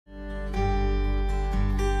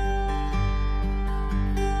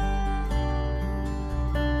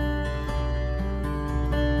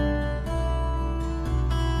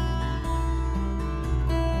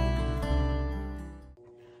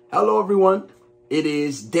Hello, everyone. It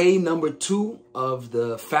is day number 2 of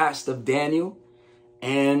the fast of Daniel,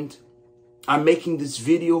 and I'm making this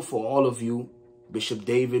video for all of you. Bishop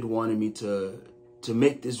David wanted me to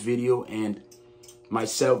make this video, and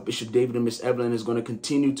myself, Bishop David, and Miss Evelyn is going to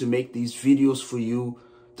continue to make these videos for you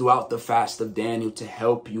throughout the fast of Daniel to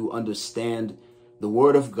help you understand the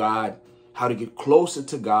Word of God, how to get closer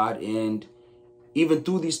to God, and even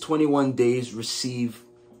through these 21 days, receive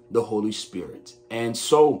the Holy Spirit. And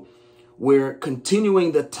so we're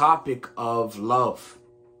continuing the topic of love.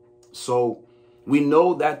 So we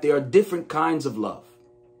know that there are different kinds of love.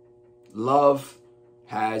 Love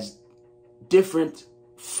has different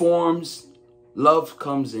forms. Love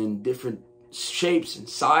comes in different shapes and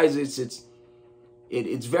sizes.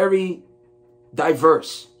 It's very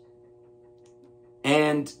diverse.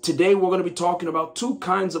 And today we're going to be talking about 2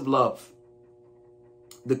 kinds of love.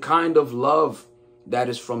 The kind of love that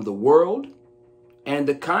is from the world, and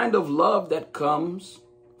the kind of love that comes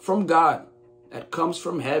from God, that comes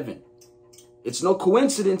from heaven. It's no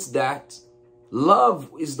coincidence that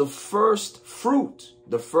love is the first fruit,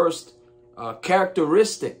 the first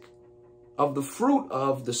characteristic of the fruit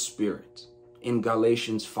of the Spirit in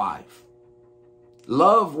Galatians 5.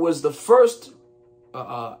 Love was the first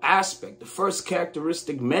aspect, the first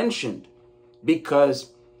characteristic mentioned,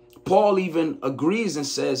 because Paul even agrees and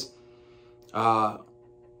says, I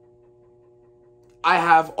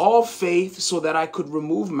have all faith so that I could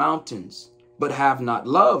remove mountains, but have not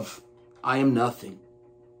love, I am nothing.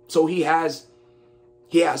 So he has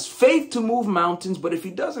faith to move mountains, but if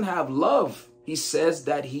he doesn't have love, he says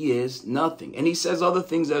that he is nothing. And he says other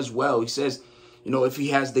things as well. He says, if he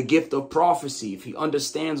has the gift of prophecy, if he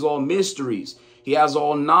understands all mysteries, he has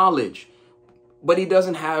all knowledge, but he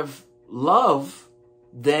doesn't have love,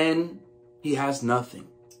 then he has nothing.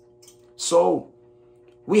 So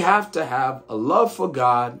we have to have a love for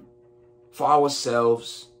God, for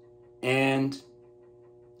ourselves, and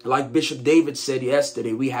like Bishop David said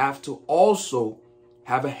yesterday, we have to also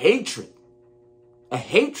have a hatred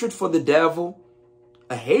for the devil,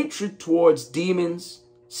 a hatred towards demons,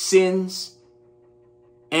 sins.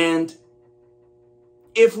 And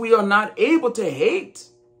if we are not able to hate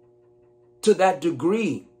to that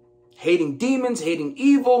degree, hating demons, hating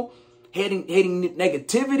evil, hating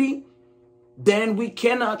negativity, then we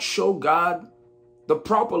cannot show God the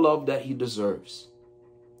proper love that he deserves.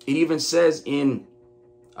 It even says in,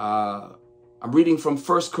 I'm reading from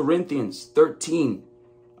 1 Corinthians 13.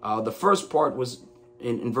 The first part was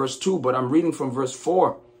in verse 2, but I'm reading from verse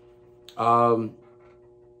 4.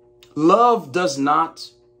 Love does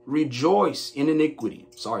not rejoice in iniquity.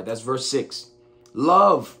 Sorry, that's verse 6.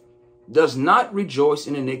 Love does not rejoice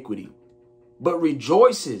in iniquity, but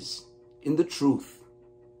rejoices in the truth.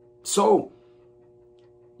 So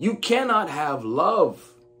you cannot have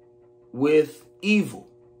love with evil.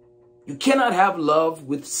 You cannot have love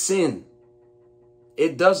with sin.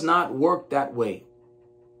 It does not work that way.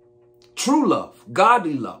 True love,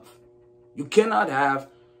 godly love. You cannot have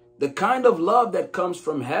the kind of love that comes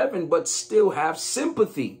from heaven, but still have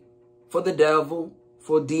sympathy for the devil,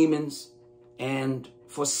 for demons, and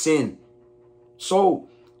for sin. So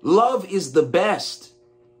love is the best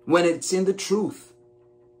when it's in the truth.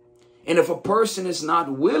 And if a person is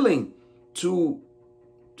not willing to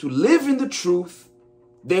live in the truth,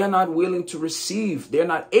 they are not willing to receive, they're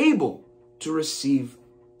not able to receive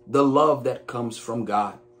the love that comes from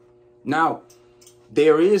God. Now,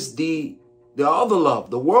 there is the other love,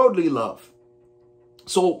 the worldly love.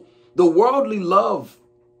 So the worldly love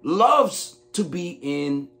loves to be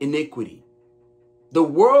in iniquity. The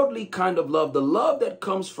worldly kind of love, the love that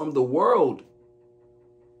comes from the world,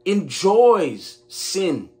 enjoys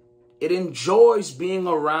sin. It enjoys being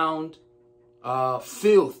around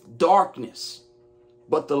filth, darkness.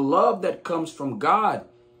 But the love that comes from God,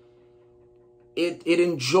 it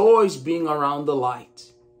enjoys being around the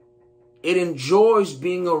light. It enjoys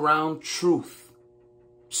being around truth.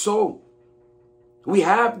 So we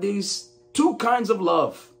have these 2 kinds of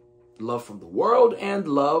love. Love from the world and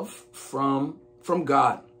love from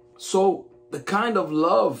God. So the kind of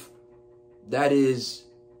love that is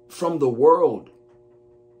from the world,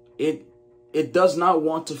 it does not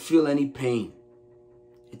want to feel any pain.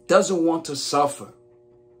 It doesn't want to suffer.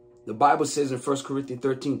 The Bible says in 1 Corinthians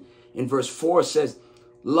 13, in verse 4, it says,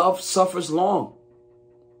 love suffers long.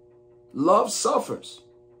 Love suffers.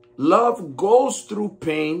 Love goes through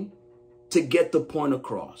pain to get the point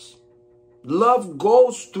across. Love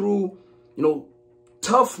goes through,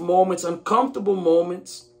 tough moments, uncomfortable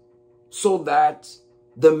moments, so that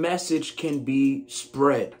the message can be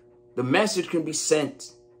spread. The message can be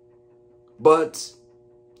sent. But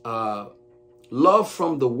love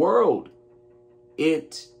from the world,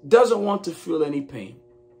 it doesn't want to feel any pain.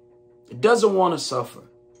 It doesn't want to suffer.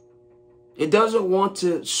 It doesn't want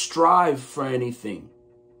to strive for anything.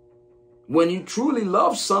 When you truly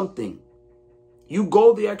love something, you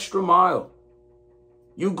go the extra mile.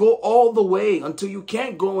 You go all the way until you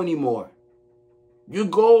can't go anymore. You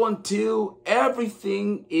go until every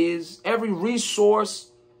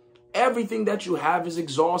resource, everything that you have is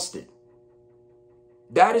exhausted.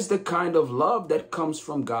 That is the kind of love that comes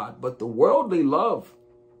from God. But the worldly love,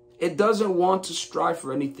 it doesn't want to strive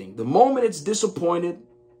for anything. The moment it's disappointed,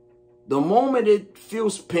 the moment it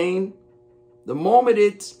feels pain, the moment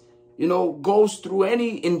it, goes through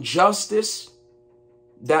any injustice,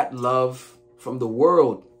 that love from the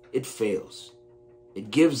world, it fails.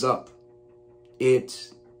 It gives up.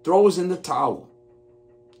 It throws in the towel.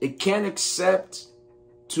 It can't accept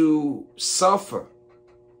to suffer.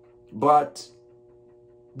 But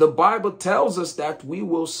the Bible tells us that we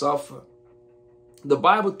will suffer. The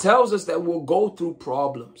Bible tells us that we'll go through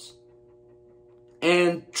problems.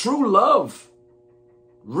 And true love,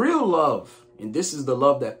 real love, and this is the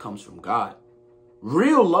love that comes from God.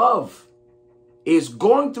 Real love is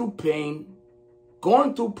going through pain,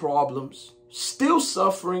 going through problems, still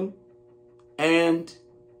suffering, and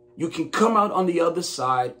you can come out on the other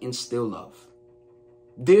side and still love.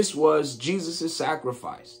 This was Jesus'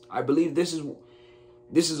 sacrifice. I believe this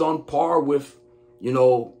is on par with,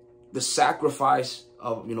 the sacrifice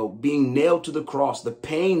of, being nailed to the cross, the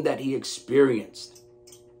pain that he experienced,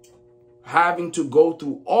 having to go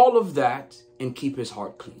through all of that and keep his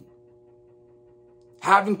heart clean,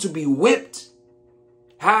 having to be whipped,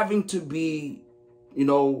 having to be,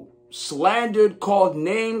 slandered, called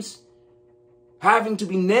names, having to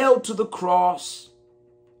be nailed to the cross,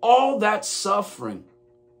 all that suffering.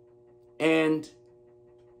 And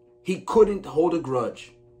he couldn't hold a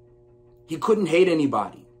grudge. He couldn't hate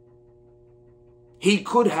anybody. He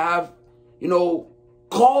could have,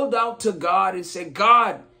 called out to God and said,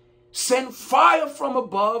 God, send fire from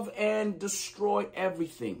above and destroy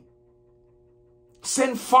everything.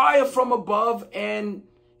 Send fire from above and,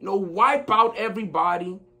 wipe out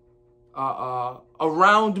everybody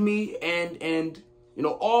around me and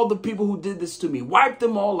all the people who did this to me. Wipe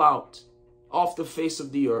them all out off the face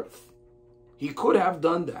of the earth. He could have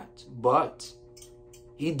done that, but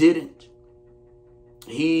he didn't.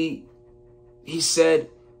 He said,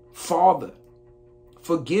 Father,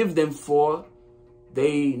 forgive them, for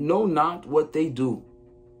they know not what they do.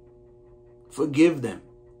 Forgive them.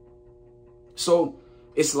 So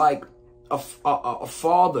it's like a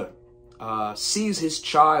father sees his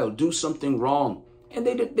child do something wrong, and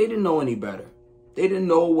they didn't know any better. They didn't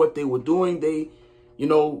know what they were doing. They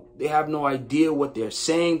have no idea what they're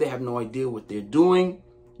saying. They have no idea what they're doing,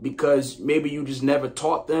 because maybe you just never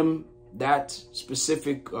taught them that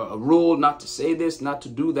specific rule, not to say this, not to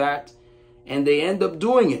do that. And they end up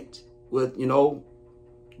doing it with,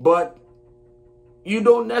 but you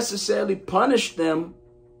don't necessarily punish them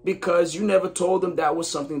because you never told them that was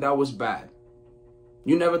something that was bad.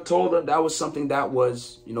 You never told them that was something that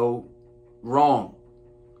was, wrong.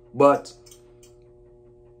 But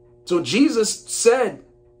so Jesus said,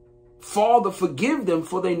 Father, forgive them,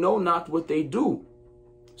 for they know not what they do.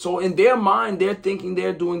 So in their mind, they're thinking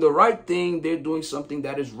they're doing the right thing. They're doing something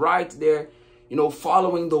that is right. They're,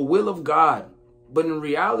 following the will of God. But in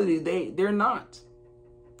reality, they're not.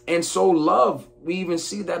 And so love, we even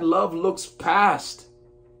see that love looks past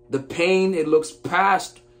the pain. It looks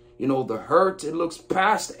past, the hurt. It looks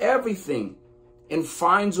past everything and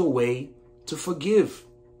finds a way to forgive.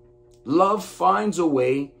 Love finds a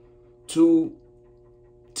way to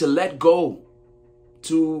let go,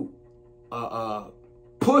 to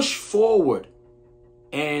push forward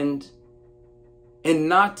and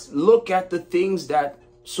not look at the things that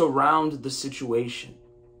surround the situation.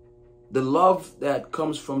 The love that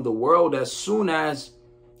comes from the world, as soon as,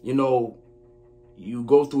 you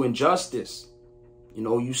go through injustice,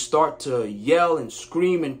 you start to yell and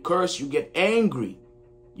scream and curse, you get angry.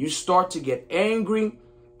 You start to get angry,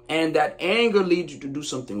 and that anger leads you to do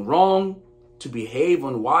something wrong, to behave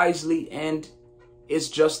unwisely, and it's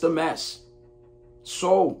just a mess.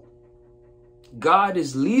 So God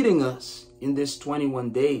is leading us in this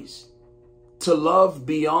 21 days to love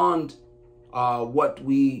beyond what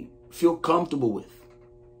we feel comfortable with,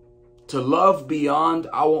 to love beyond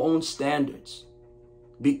our own standards,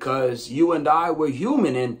 because you and I, we're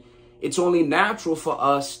human, and it's only natural for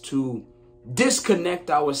us to disconnect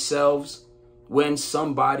ourselves when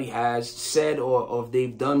somebody has said or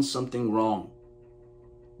they've done something wrong.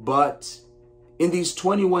 But in these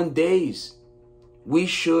 21 days, we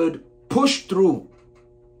should push through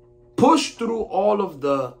push through all of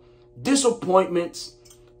the disappointments,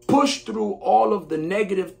 push through all of the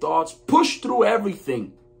negative thoughts, push through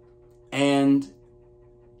everything, and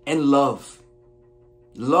love.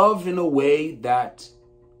 Love in a way that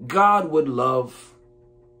God would love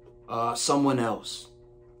someone else.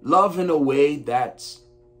 Love in a way that's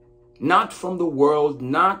not from the world,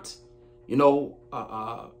 not,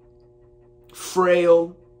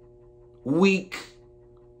 frail, weak,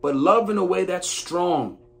 but love in a way that's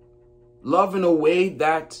strong. Love in a way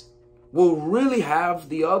that will really have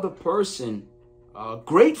the other person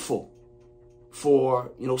grateful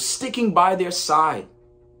for, sticking by their side.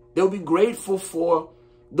 They'll be grateful for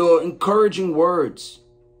the encouraging words,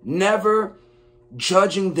 never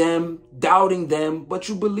judging them, doubting them, but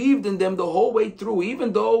you believed in them the whole way through,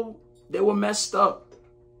 even though they were messed up.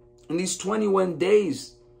 In these 21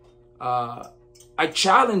 days, I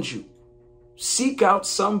challenge you, seek out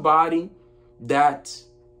somebody that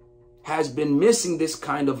has been missing this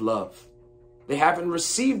kind of love. They haven't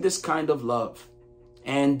received this kind of love.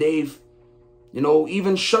 And they've,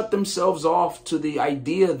 even shut themselves off to the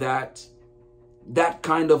idea that that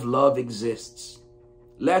kind of love exists.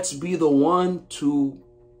 Let's be the one to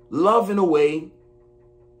love in a way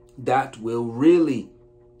that will really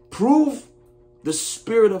prove the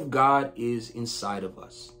Spirit of God is inside of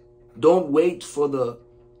us. Don't wait for the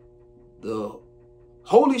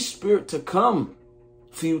Holy Spirit to come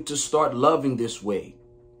for you to start loving this way.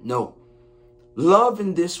 No, love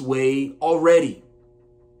in this way already.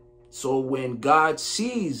 So when God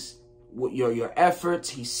sees what your efforts,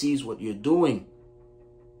 he sees what you're doing,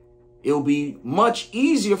 it'll be much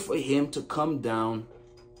easier for him to come down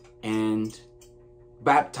and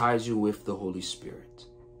baptize you with the Holy Spirit.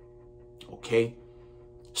 Okay?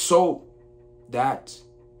 So that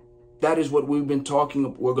is what we've been talking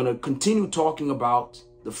about. We're going to continue talking about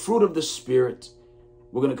the fruit of the Spirit.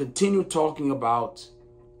 We're going to continue talking about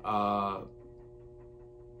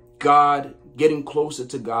God, getting closer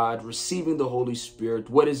to God, receiving the Holy Spirit.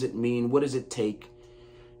 What does it mean? What does it take?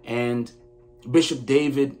 And Bishop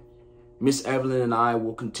David, Miss Evelyn, and I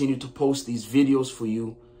will continue to post these videos for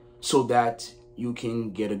you so that you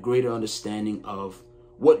can get a greater understanding of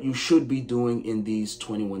what you should be doing in these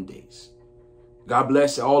 21 days. God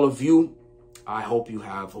bless all of you. I hope you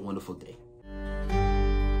have a wonderful day.